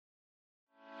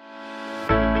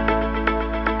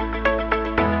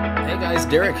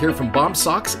guys, Derek here from Bomb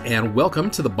Socks, and welcome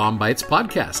to the BOM-BITES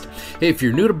podcast. Hey, if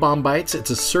you're new to BOM-BITES,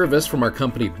 it's a service from our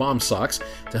company Bomb Socks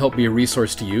to help be a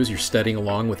resource to use. You're studying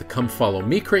along with the Come Follow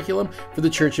Me curriculum for the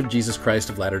Church of Jesus Christ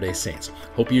of Latter-day Saints.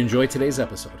 Hope you enjoy today's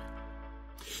episode.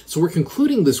 So we're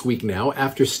concluding this week now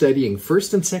after studying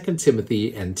 1st and 2nd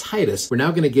Timothy and Titus. We're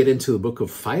now going to get into the book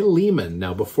of Philemon.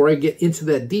 Now, before I get into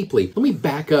that deeply, let me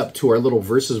back up to our little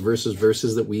verses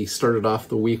that we started off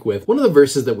the week with. One of the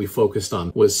verses that we focused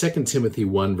on was 2 Timothy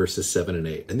 1, verses 7 and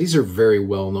 8. And these are very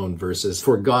well-known verses.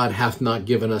 For God hath not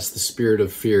given us the spirit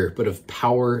of fear, but of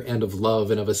power and of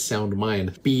love and of a sound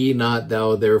mind. Be ye not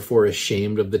thou therefore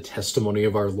ashamed of the testimony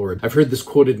of our Lord. I've heard this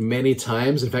quoted many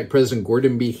times. In fact, President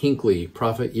Gordon B. Hinckley,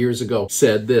 prophet years ago,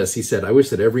 said this. He said, I wish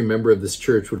that every member of this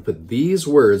church would put these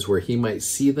words where he might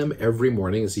see them every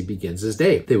morning as he begins his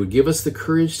day. They would give us the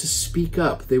courage to speak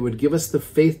up. They would give us the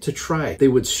faith to try. They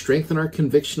would strengthen our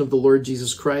conviction of the Lord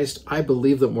Jesus Christ. I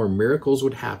believe that more miracles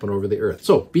would happen over the earth.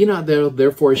 So be not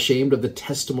therefore ashamed of the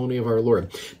testimony of our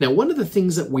Lord. Now, one of the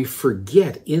things that we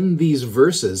forget in these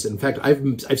verses, in fact,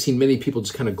 I've seen many people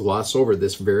just kind of gloss over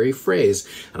this very phrase,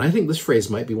 and I think this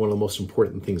phrase might be one of the most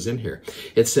important things in here.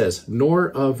 It says, nor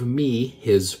of me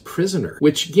his prisoner,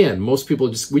 which again, most people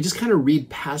we just kind of read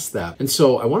past that. And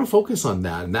so I want to focus on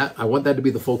that, and I want that to be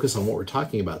the focus on what we're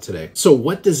talking about today. So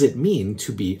what does it mean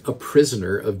to be a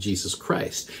prisoner of Jesus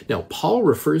Christ? Now, Paul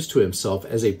refers to himself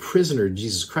as a prisoner of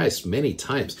Jesus Christ many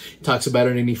times. He talks about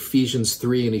it in Ephesians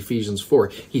 3 and Ephesians 4.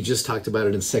 He just talked about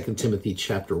it in 2 Timothy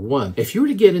chapter 1. If you were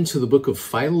to get into the book of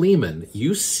Philemon,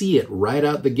 you see it right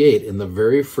out the gate in the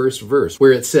very first verse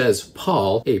where it says,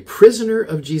 Paul, a prisoner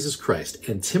of Jesus Christ,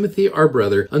 and Timothy, our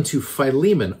brother, unto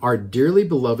Philemon, our dearly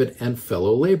beloved and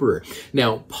fellow laborer.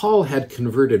 Now, Paul had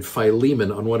converted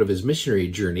Philemon on one of his missionary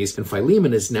journeys, and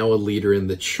Philemon is now a leader in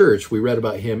the church. We read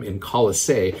about him in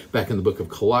Colossae back in the book of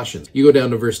Colossians. You go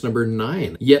down to verse number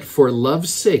 9. Yet for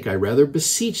love's sake, I rather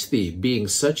beseech thee, being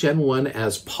such an one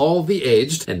as Paul the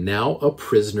aged, and now a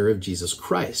prisoner of Jesus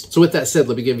Christ. So with that said,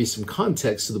 let me give you some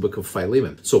context to the book of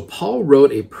Philemon. So Paul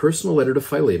wrote a personal letter to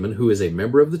Philemon, who is a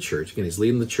member of the church. Again, he's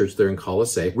leading the church there in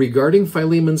Colossae, regarding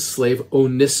Philemon's slave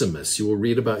Onesimus. You will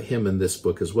read about him in this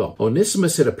book as well.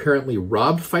 Onesimus had apparently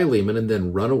robbed Philemon and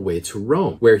then run away to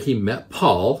Rome, where he met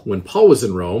Paul when Paul was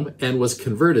in Rome and was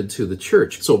converted to the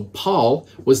church. So Paul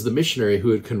was the missionary who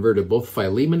had converted both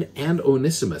Philemon and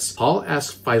Onesimus. Paul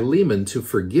asked Philemon to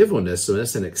forgive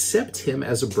Onesimus and accept him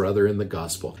as a brother in the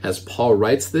gospel. As Paul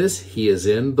writes this, he is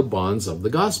in the bonds of the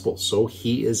gospel. So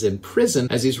he is in prison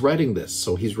as he's writing this.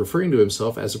 So he's referring to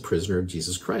himself as a prisoner of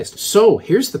Jesus Christ. So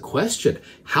here's the question.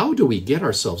 How do we get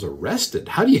ourselves arrested?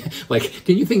 How do you,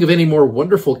 can you think of any more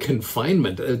wonderful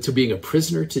confinement to being a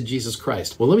prisoner to Jesus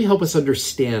Christ? Well, let me help us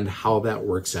understand how that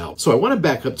works out. So I want to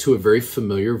back up to a very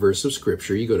familiar verse of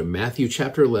scripture. You go to Matthew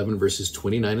chapter 11, verses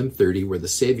 29 and 30, where the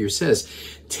Savior says,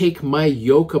 take my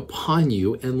yoke upon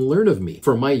you and learn of me,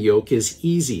 for my yoke is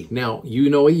easy. Now, you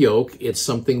know a yoke, it's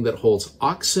something that holds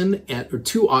oxen or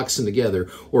two oxen together,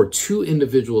 or two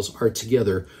individuals are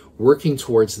together working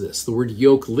towards this. The word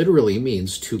yoke literally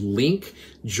means to link,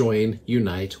 join,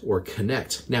 unite, or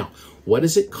connect. Now, what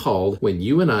is it called when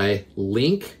you and I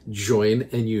link, join,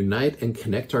 and unite and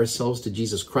connect ourselves to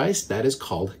Jesus Christ? That is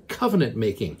called covenant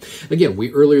making. Again,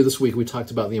 earlier this week, we talked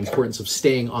about the importance of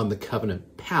staying on the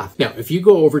covenant path. Now, if you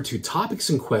go over to topics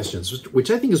and questions,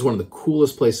 which I think is one of the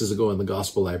coolest places to go in the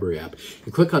Gospel Library app,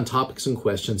 you click on topics and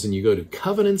questions and you go to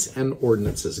covenants and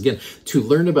ordinances. Again, to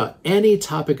learn about any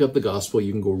topic of the gospel,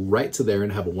 you can go right to there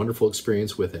and have a wonderful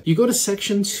experience with it. You go to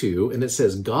section 2 and it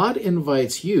says, God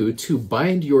invites you to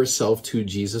bind yourself to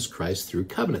Jesus Christ through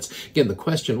covenants. Again, the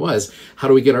question was, how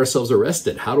do we get ourselves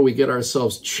arrested? How do we get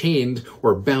ourselves chained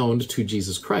or bound to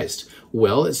Jesus Christ?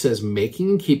 Well, it says making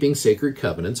and keeping sacred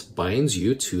covenants binds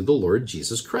you to the Lord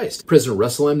Jesus Christ. President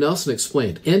Russell M. Nelson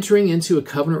explained, entering into a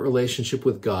covenant relationship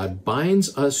with God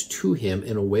binds us to him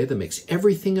in a way that makes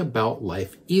everything about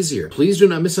life easier. Please do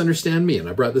not misunderstand me, and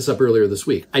I brought this up earlier this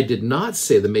week. I did not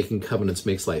say that making covenants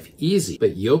makes life easy,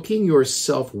 but yoking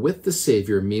yourself with the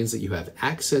Savior means that you have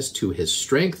access to his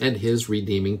strength and his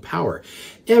redeeming power.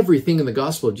 Everything in the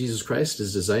gospel of Jesus Christ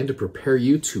is designed to prepare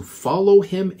you to follow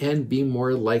him and be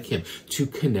more like him, to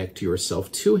connect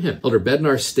yourself to him. Elder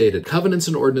Bednar stated, covenants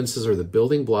and ordinances are the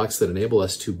building blocks that enable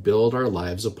us to build our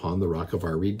lives upon the rock of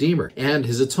our Redeemer and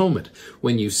his atonement.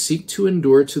 When you seek to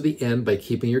endure to the end by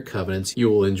keeping your covenants, you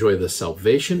will enjoy the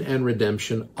salvation and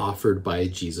redemption offered by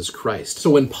Jesus Christ.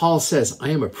 So when Paul says, I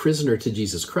am a prisoner to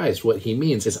Jesus Christ, what he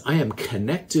means is I am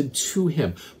connected to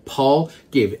him. Paul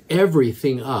gave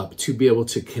everything up to be able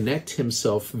to connect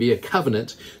himself via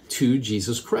covenant to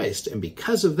Jesus Christ. And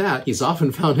because of that, he's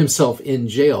often found himself in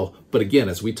jail. But again,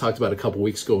 as we talked about a couple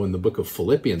weeks ago in the book of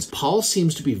Philippians, Paul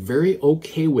seems to be very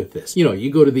okay with this. You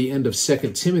go to the end of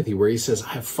 2 Timothy where he says, I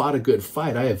have fought a good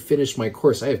fight. I have finished my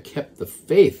course. I have kept the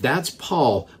faith. That's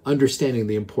Paul understanding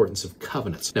the importance of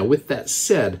covenants. Now, with that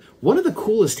said, one of the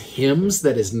coolest hymns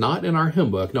that is not in our hymn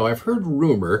book, now I've heard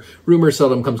rumor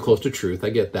seldom comes close to truth, I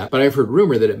get that, but I've heard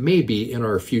rumor that it may be in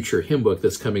our future hymn book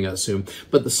that's coming out soon,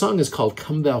 but the song is called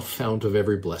Come Thou Fount of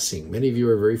Every Blessing. Many of you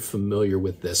are very familiar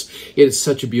with this. It is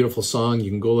such a beautiful song.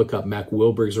 You can go look up Mac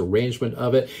Wilberg's arrangement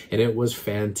of it, and it was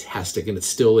fantastic, and it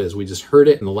still is. We just heard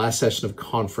it in the last session of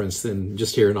conference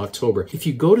just here in October. If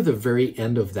you go to the very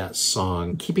end of that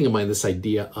song, keeping in mind this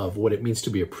idea of what it means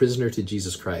to be a prisoner to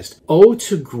Jesus Christ, oh,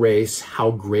 to grace,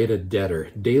 how great a debtor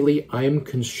daily I'm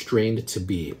constrained to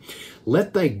be.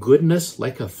 Let thy goodness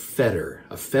like a fetter.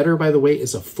 A fetter, by the way,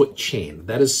 is a foot chain.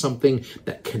 That is something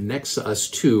that connects us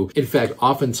to. In fact,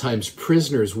 oftentimes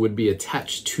prisoners would be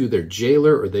attached to their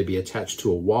jailer, or they'd be attached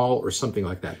to a wall or something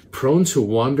like that. Prone to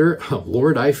wander, oh,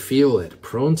 Lord, I feel it.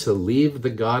 Prone to leave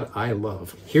the God I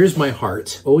love. Here's my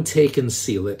heart. Oh, take and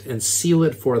seal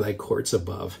it for thy courts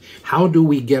above. How do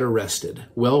we get arrested?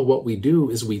 Well, what we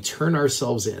do is we turn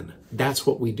ourselves in. That's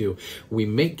what we do. We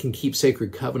make and keep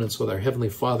sacred covenants with our Heavenly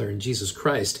Father in Jesus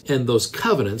Christ. And those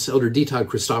covenants, Elder D. Todd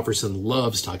Christofferson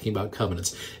loves talking about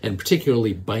covenants, and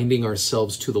particularly binding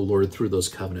ourselves to the Lord through those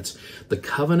covenants. The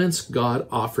covenants God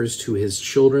offers to his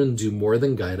children do more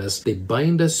than guide us. They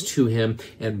bind us to him,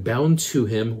 and bound to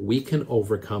him, we can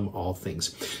overcome all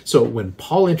things. So when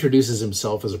Paul introduces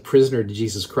himself as a prisoner to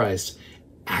Jesus Christ,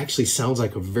 actually sounds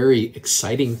like a very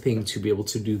exciting thing to be able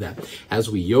to do that as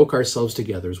we yoke ourselves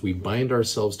together, as we bind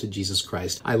ourselves to Jesus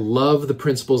Christ. I love the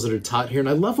principles that are taught here, and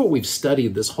I love what we've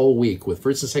studied this whole week with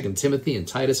 1 and 2 Timothy and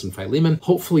Titus and Philemon.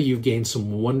 Hopefully you've gained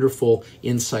some wonderful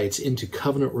insights into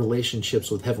covenant relationships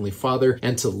with Heavenly Father,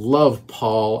 and to love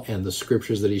Paul and the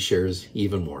scriptures that he shares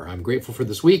even more. I'm grateful for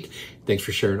this week. Thanks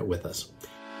for sharing it with us.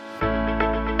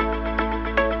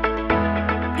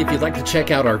 If you'd like to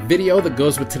check out our video that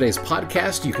goes with today's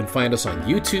podcast, you can find us on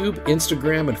YouTube,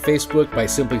 Instagram, and Facebook by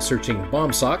simply searching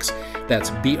BOM-SOCKS. That's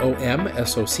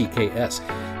BOMSOCKS.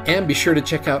 And be sure to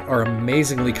check out our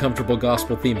amazingly comfortable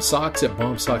gospel-themed socks at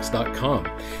BOMSOCKS.com.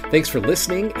 Thanks for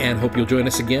listening, and hope you'll join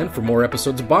us again for more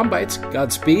episodes of BOM-BITES.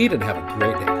 Godspeed, and have a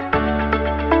great day.